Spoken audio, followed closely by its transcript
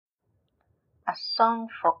A song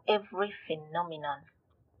for every phenomenon.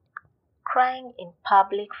 Crying in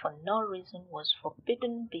public for no reason was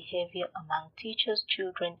forbidden behavior among teachers'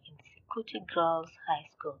 children in Sikuti Girls High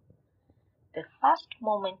School. The first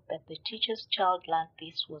moment that the teacher's child learned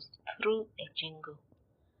this was through a jingle.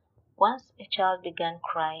 Once a child began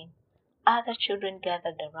crying, other children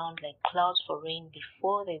gathered around like clouds for rain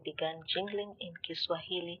before they began jingling in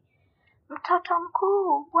Kiswahili. Mtoto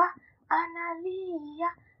mkubwa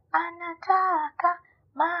analia, anataka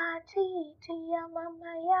matiti ya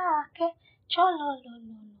mama yake.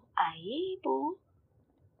 Cholololo, aibu.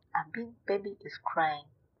 A big baby is crying.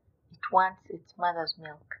 It wants its mother's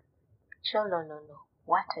milk. Cholololo,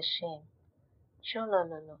 what a shame.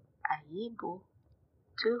 Cholololo, aibu.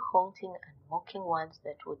 Two haunting and mocking words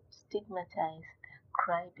that would stigmatize a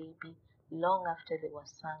crybaby long after they were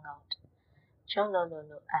sung out.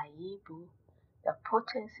 Cholololo, aibu. The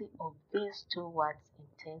potency of these two words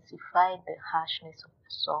intensified the harshness of the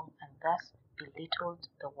song and thus belittled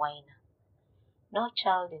the whiner. No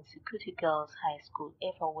child in Sikuti Girls High School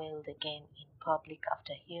ever wailed again in public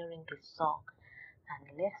after hearing this song,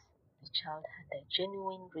 unless the child had a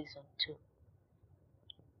genuine reason to.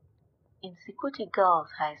 In Sikuti Girls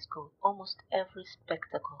High School, almost every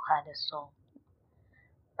spectacle had a song.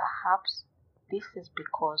 Perhaps this is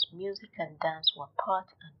because music and dance were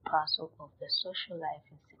part and parcel of the social life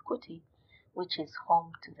in Sikuti, which is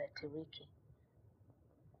home to the Tiriki.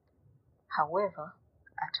 However,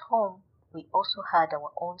 at home, we also had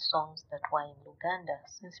our own songs that were in Luganda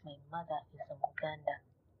since my mother is a Muganda.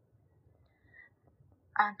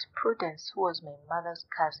 Aunt Prudence, who was my mother's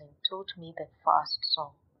cousin, taught me the first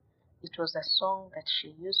song. It was a song that she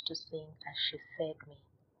used to sing as she fed me.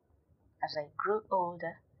 As I grew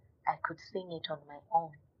older, I could sing it on my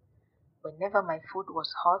own. Whenever my food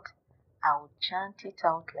was hot, I would chant it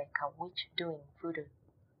out like a witch doing voodoo.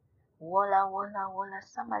 Wola wola wola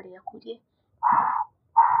samali yakuje.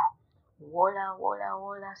 Wola wola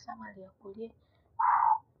wola samali yakuje.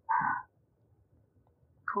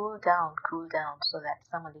 Cool down, so that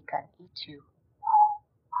somebody can eat you.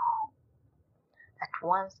 At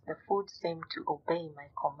once the food seemed to obey my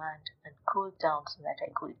command and cooled down so that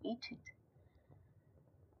I could eat it.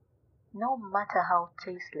 No matter how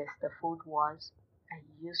tasteless the food was, I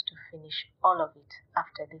used to finish all of it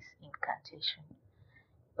after this incantation.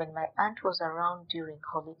 When my aunt was around during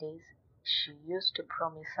holidays, she used to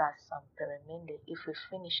promise us some peremende if we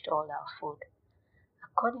finished all our food.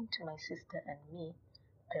 According to my sister and me,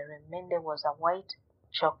 peremende was a white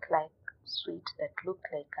chalk-like sweet that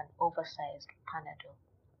looked like an oversized panadol.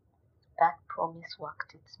 That promise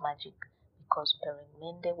worked its magic because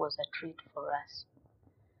peremende was a treat for us.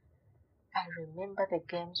 I remember the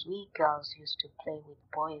games we girls used to play with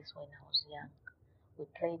boys when I was young. We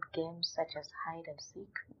played games such as hide and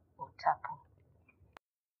seek or tapu.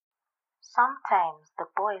 Sometimes the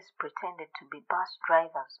boys pretended to be bus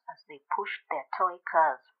drivers as they pushed their toy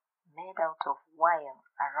cars made out of wire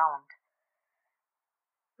around.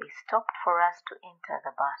 They stopped for us to enter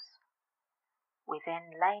the bus. We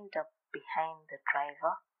then lined up behind the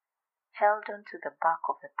driver, held onto the back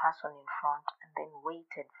of the person in front, and then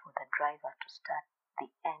waited for the driver to start the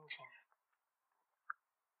engine.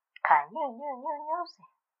 Kanyunyunyunyuzi.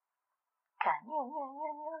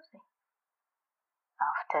 Kanyunyunyunyuzi.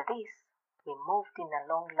 After this, we moved in a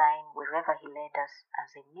long line wherever he led us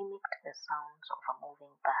as he mimicked the sounds of a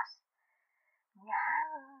moving bus.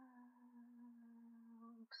 Nyamps,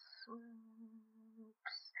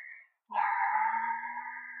 swoops,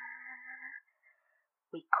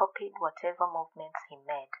 We copied whatever movements he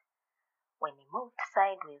made. When he moved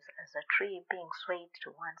sideways as a tree being swayed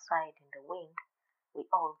to one side in the wind, we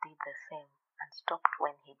all did the same and stopped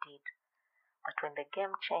when he did. But when the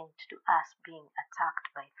game changed to us being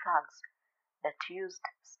attacked by thugs that used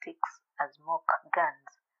sticks as mock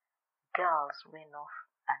guns, girls ran off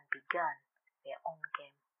and began their own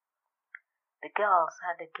game. The girls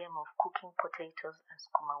had a game of cooking potatoes and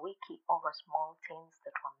skumawiki over small tins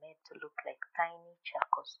that were made to look like tiny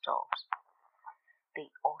charcoal stoves.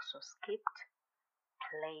 They also skipped,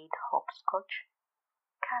 played hopscotch,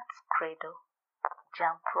 cat's cradle,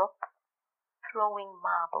 jump rope, throwing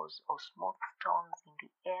marbles or smooth stones in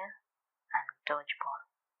the air, and dodgeball.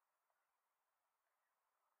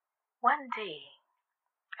 One day,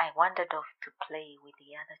 I wandered off to play with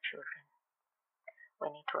the other children.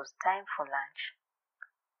 When it was time for lunch,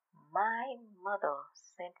 my mother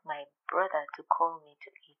sent my brother to call me to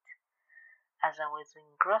eat. As I was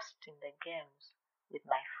engrossed in the games with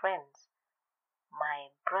my friends, my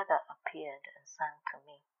brother appeared and sang to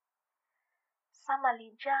me.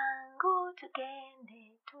 Samali jangu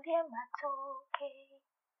tugende tulye matoke.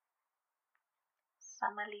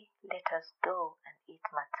 Samali, let us go and eat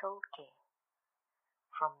matoke.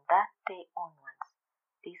 From that day onwards,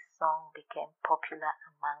 this song became popular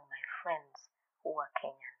among my friends who were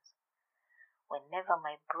Kenyans. Whenever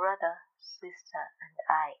my brother, sister, and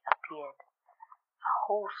I appeared, a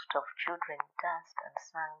host of children danced and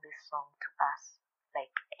sang this song to us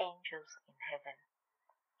like angels in heaven.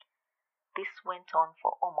 This went on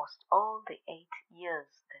for almost all the 8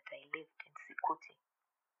 years that I lived in Sikuti.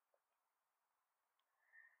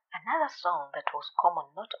 Another song that was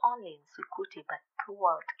common not only in Sikuti but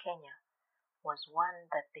throughout Kenya was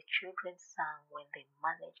one that the children sang when they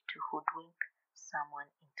managed to hoodwink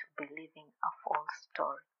someone into believing a false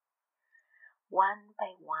story. One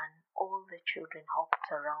by one, all the children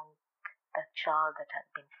hopped around the child that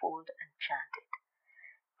had been fooled and chanted,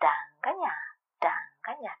 Danganya,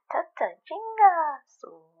 Danganya, Tata Jinga,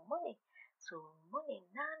 Sumuni,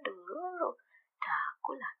 Sumuni Nandururu,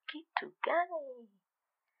 Takula Kitu Gani.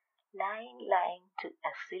 Lying to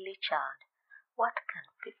a silly child, what can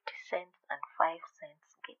 50 cents and 5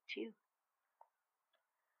 cents get you?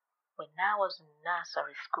 When I was in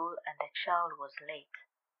nursery school and the child was late,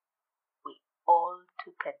 we all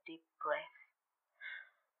took a deep breath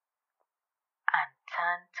and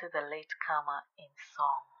turned to the latecomer in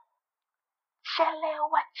song.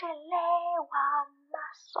 Chelewa, chelewa,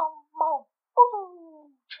 masomo.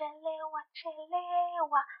 Ooh, chelewa,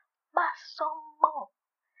 chelewa, masomo.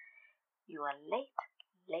 You are late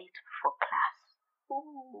for class.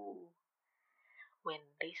 Ooh. When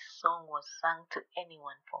this song was sung to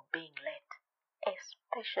anyone for being late,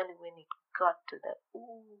 especially when it got to the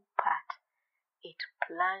ooh part, it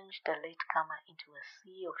plunged the latecomer into a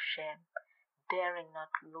sea of shame, daring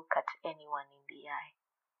not look at anyone in the eye.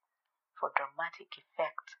 For dramatic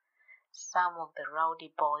effect, some of the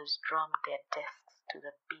rowdy boys drummed their desks to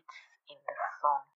the beats in the song.